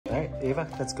Ava,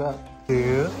 let's go out.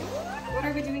 2. What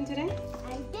are we doing today?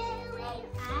 I'm doing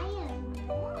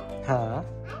fireworks. Huh?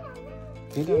 I don't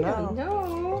know. You don't know.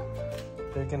 No.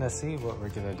 They're gonna see what we're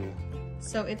gonna do.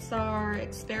 So it's our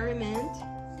experiment.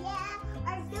 Yeah,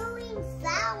 I'm doing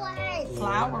flowers.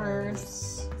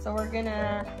 Flowers. So we're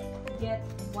gonna get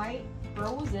white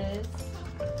roses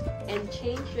and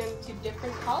change them to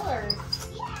different colors.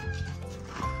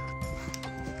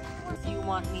 If you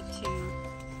want me to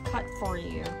cut for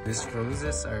you. These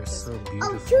roses are so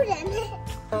beautiful. Oh, shoot them.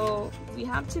 So we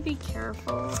have to be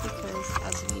careful because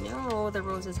as we know, the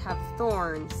roses have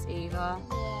thorns, Ava.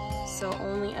 Yeah. So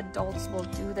only adults will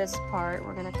do this part.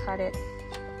 We're gonna cut it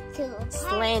Two.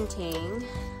 slanting.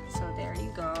 So there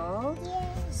you go. Yeah.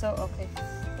 So okay,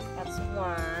 that's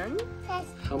one. That's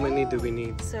How many do we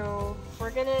need? So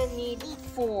we're gonna need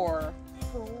 4.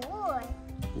 4.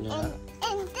 Yeah.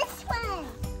 And this one.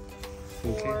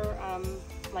 Okay. 4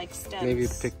 like stems. Maybe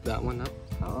pick that one up.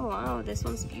 Oh wow, this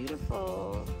one's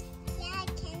beautiful. Yeah,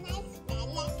 can I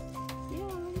smell it?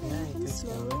 Yeah, you can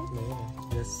smell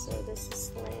it. Yes. So this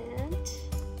is slant.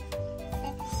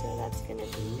 So that's gonna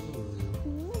be.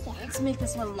 Let's make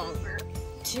this one longer.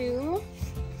 2.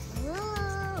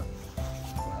 Whoa.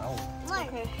 Wow. More.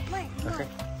 Okay. More. Okay.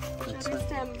 Another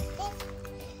stem.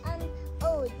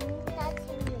 Oh, that's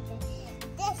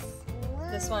this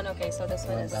one. This one. Okay, so this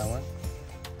one Want is. that one?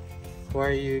 Who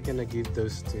are you gonna give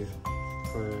those to?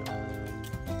 For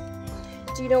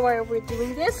Do you know why we're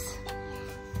doing this?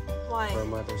 Why? for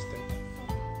Mother's Day.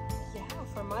 Yeah,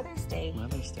 for Mother's Day.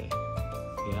 Mother's Day.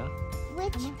 Yeah.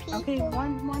 Which people? Okay,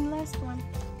 one last one.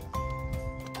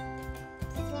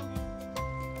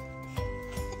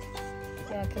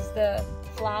 Yeah, because the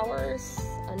flowers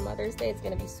on Mother's Day, it's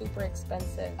gonna be super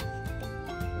expensive.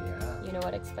 Yeah. You know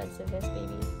what expensive is,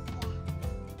 baby?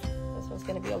 This one's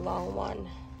gonna be a long one.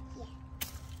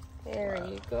 There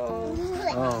you go.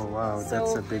 Oh wow,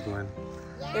 that's So- a big one.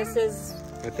 This is,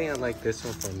 I think I like this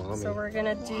one for mommy. so we're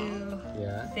gonna do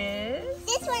Yeah. this.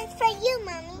 This one's for you,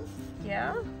 Mommy.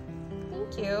 Yeah,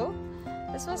 thank you.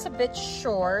 This one's a bit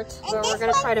short, And but this we're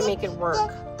gonna try to one- make it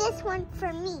work. This one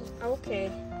for me.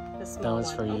 Okay, the small one's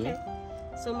one. for you? Okay.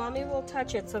 So mommy will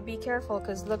touch it, so be careful,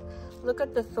 because look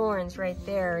at the thorns right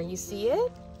there. You see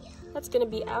it? That's gonna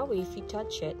be owie if you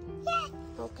touch it.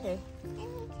 Yeah. Okay. Yeah,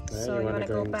 So you wanna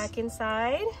go in- back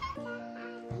inside?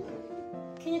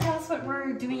 Can you tell us what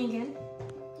we're doing again?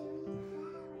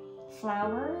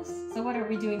 Flowers? So what are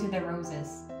we doing to the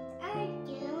roses? I'm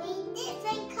doing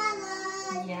different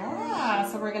colors. Yeah,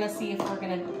 so we're gonna see if we're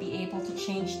gonna be able to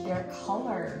change their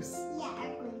colors. Yeah,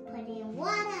 I'm going to put in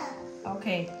water.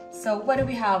 Okay, so what do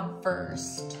we have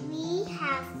first? We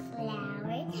have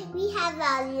flowers. We have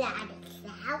a lot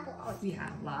of flowers. We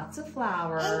have lots of And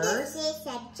flowers. this is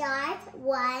a jar.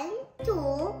 1,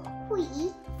 2,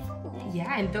 3, 4.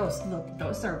 Yeah, and those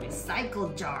are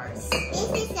recycled jars.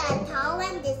 This is a tall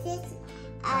one. This is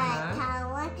a Uh-huh.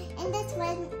 tall one. And this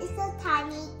one is a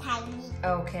tiny, tiny.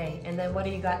 Okay, and then what do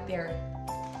you got there?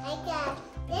 I got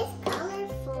this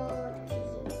colorful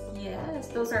too. Yes,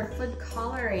 those are food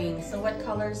coloring. So what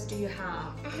colors do you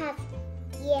have? I have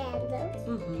yellow.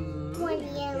 Mm-hmm. 1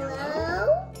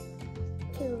 yellow.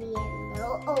 2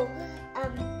 yellow. Oh,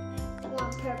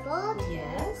 1 purple.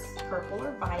 Yes, purple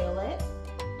or violet.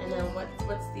 And then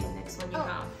what's the next one you Oh.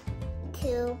 have?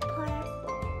 2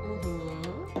 purple.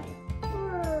 Mm-hmm.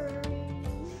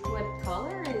 Orange. What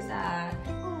color is that?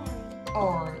 Orange.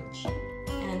 Orange.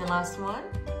 And then the last one?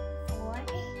 4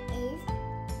 is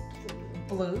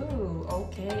Blue.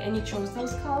 Okay, and you chose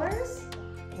those colors?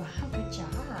 Wow, good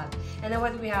job. And then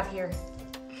what do we have here?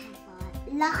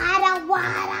 a lot of water.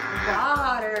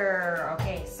 Water.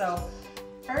 Okay, so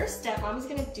first step, Mommy's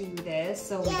gonna do this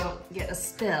so we Yeah. don't get a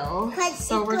spill. 'Cause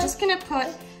So it's we're just gonna put,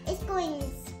 It's going to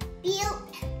spill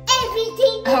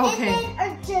everything. Okay. And then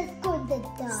are just going to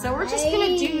die. so we're just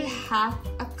gonna do half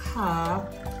a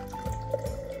cup.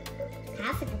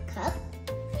 half of a cup.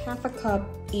 Half a cup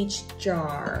each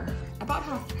jar. About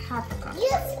half a cup. You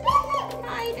spill it.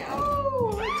 I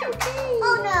know, it's okay.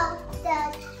 Oh no.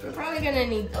 We're probably gonna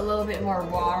need a little bit more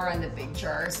water on the big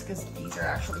jars because these are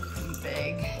actually pretty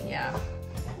big. Yeah.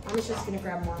 I'm just gonna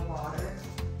grab more water.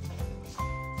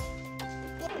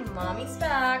 Mommy's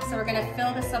back, so we're gonna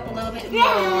fill this up a little bit more.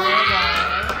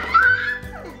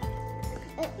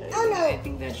 Oh no. I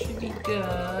think that should be good.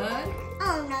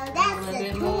 Oh no, A that's little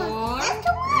bit too more. much. That's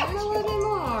too And a much. little bit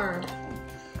more.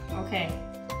 Okay.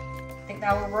 I think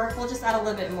that will work. We'll just add a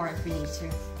little bit more if we need to.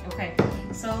 Okay.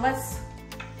 So let's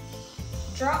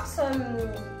drop some of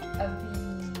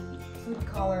the food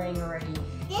coloring already.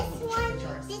 This one,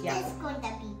 Jars. this Yeah. is going to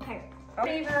be purple.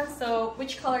 Okay, Eva, so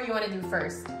which color you want to do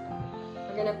first?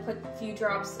 We're gonna put a few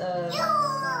drops of...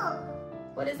 Yellow.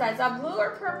 What is that? Is that blue or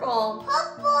purple?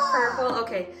 Purple. Purple,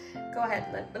 okay. Go ahead,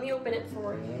 let me open it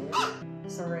for you.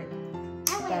 So right,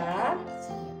 that.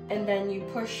 And then you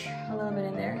push a little bit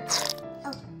in there.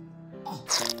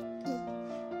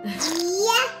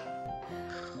 Yeah.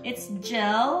 It's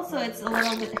gel, so it's a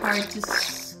little bit hard to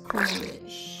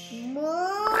squish.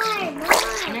 More.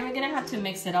 And then we're gonna have to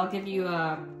mix it. I'll give you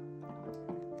a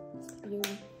spoon.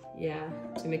 Yeah,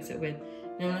 to mix it with.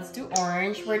 Now let's do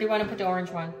orange. Where do you want to put the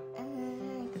orange one?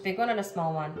 The big one or the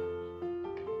small one?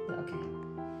 Okay.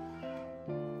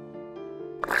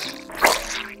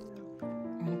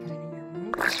 I'm gonna put it in your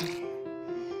room. Okay.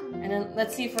 And then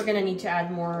let's see if we're gonna need to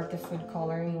add more of the food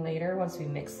coloring later once we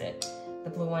mix it. The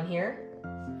blue one here.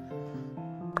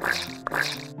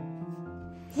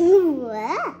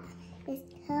 What?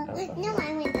 No,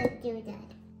 I want to do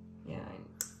that. Yeah,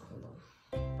 hold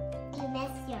on. You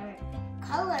messed your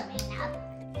coloring up.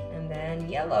 And then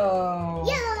yellow.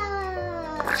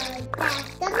 Yellow.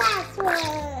 That's the last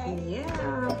one.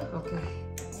 Yeah. Okay.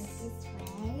 This is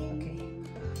red. Okay.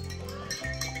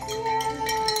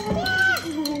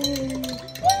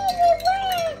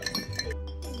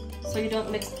 So you don't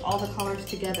mix all the colors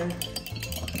together.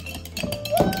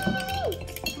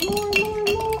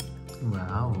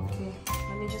 Wow. Okay.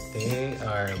 Let me just. They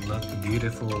look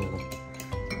beautiful.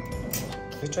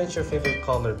 Which one's your favorite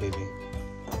color, baby?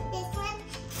 This one,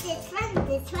 this one,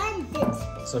 this one, this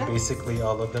one. So basically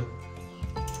all of them?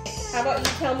 How about you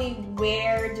tell me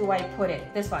where do I put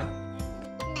it? This one.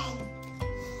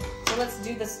 So let's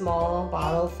do the small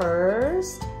bottle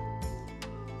first.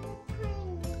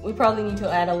 We probably need to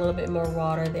add a little bit more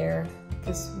water there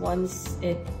because once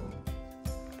it...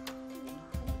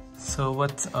 So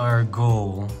what's our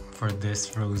goal for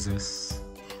this roses?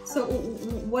 So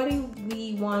what do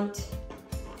we want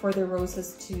for the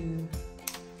roses to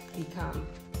become?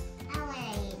 I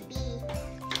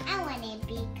want to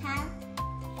become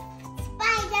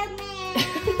Spider-Man.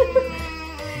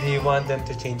 Do you want them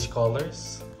to change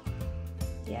colors?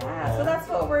 Yeah, so that's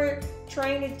what we're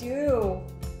trying to do.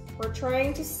 We're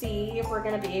trying to see if we're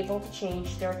going to be able to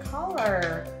change their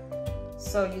color.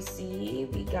 So you see,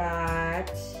 we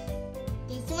got...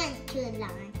 This one's too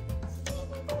long.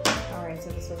 Alright, so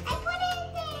this one... I put it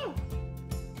in there.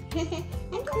 I put it in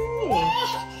Okay.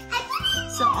 there.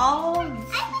 So all of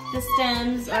the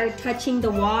stems are touching the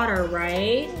water,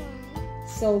 right?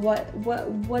 So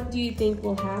what do you think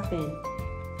will happen?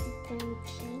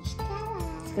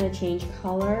 It's going to change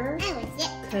color. I was it.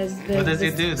 Because What does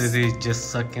it do? Does it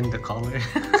just suck in the color?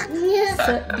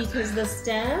 because the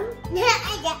stem,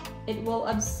 I got it will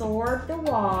absorb the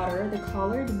water, the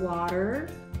colored water,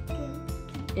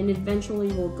 and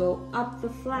eventually will go up the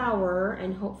flower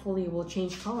and hopefully it will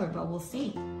change color, but we'll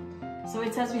see. So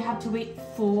it says we have to wait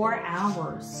 4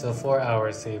 hours. So 4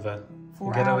 hours, Ava. 4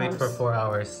 You gotta wait hours. for 4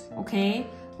 hours. Okay,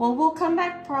 well we'll come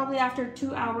back probably after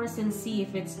 2 hours and see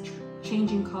if it's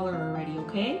changing color already,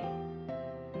 okay?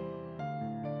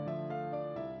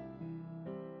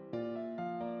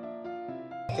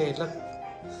 Okay, look.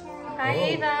 Hi, Oh.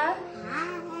 Ava.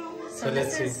 Hi. So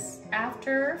let's this is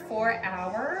after 4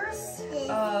 hours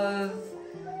of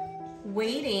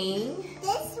waiting.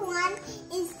 This one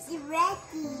is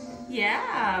ready.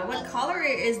 Yeah, what color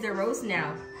is the rose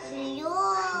now? Blue.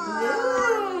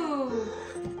 Blue.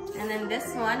 And then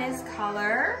this one is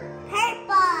color?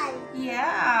 Purple.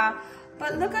 Yeah,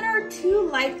 but look at our 2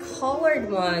 light colored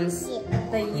ones.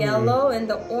 The yellow and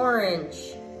the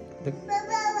orange. It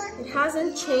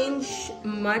hasn't changed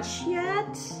much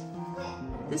yet.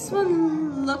 This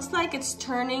one looks like it's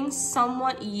turning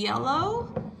somewhat yellow.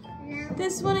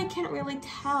 This one I can't really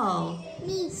tell.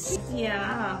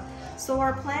 Yeah, so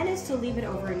our plan is to leave it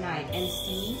overnight and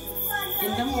see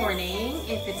in the morning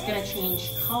if it's gonna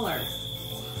change color.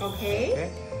 Okay?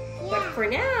 But for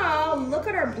now, look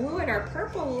at our blue and our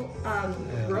purple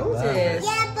roses.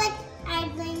 Yeah, but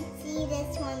I'm going to see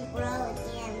this one grow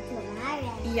again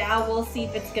tomorrow. Yeah, we'll see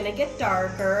if it's gonna get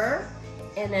darker.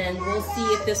 And then we'll see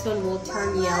if this one will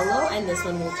turn yellow and this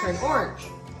one will turn orange.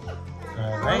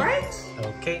 Alright.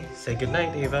 Okay, say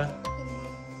goodnight, Ava.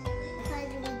 Because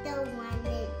we don't want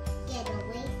to get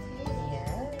away too.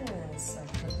 Yes,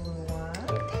 like the blue one.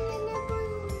 And then the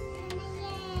blue.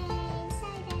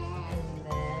 Excited. And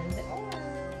then the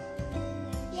orange.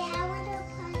 Yeah, I want to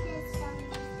put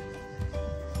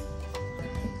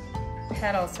some.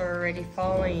 Petals are already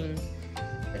falling.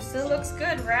 It still looks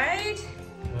good, right?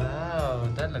 Wow,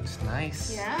 that looks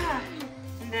nice. Yeah.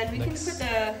 And then we can put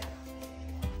a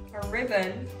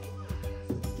ribbon.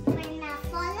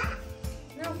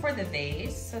 No, for the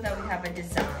vase, so that we have a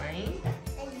design.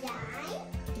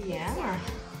 Yeah.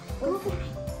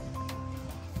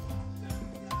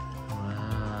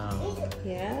 Wow.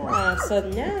 Yeah, so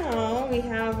now we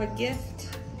have a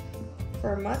gift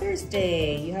for Mother's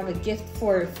Day. You have a gift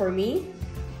for me?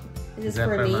 Is this Is that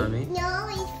for me? mommy? No,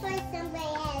 it's for somebody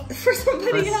else. For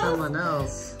somebody For else? someone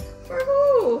else. For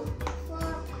who?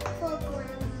 For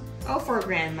grandma. Oh, for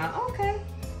Grandma. Okay.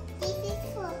 This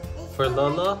is For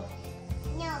Lola?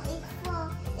 No, it's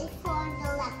for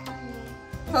Lola Carmen.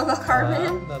 Lola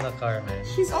Carmen? Lola Carmen.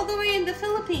 She's all the way in the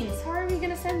Philippines. How are we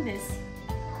gonna send this?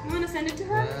 You wanna send it to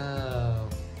her? Wow.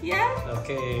 Yeah?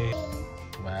 Okay.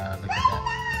 Wow, look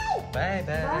at that. Bye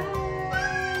bye. Bye.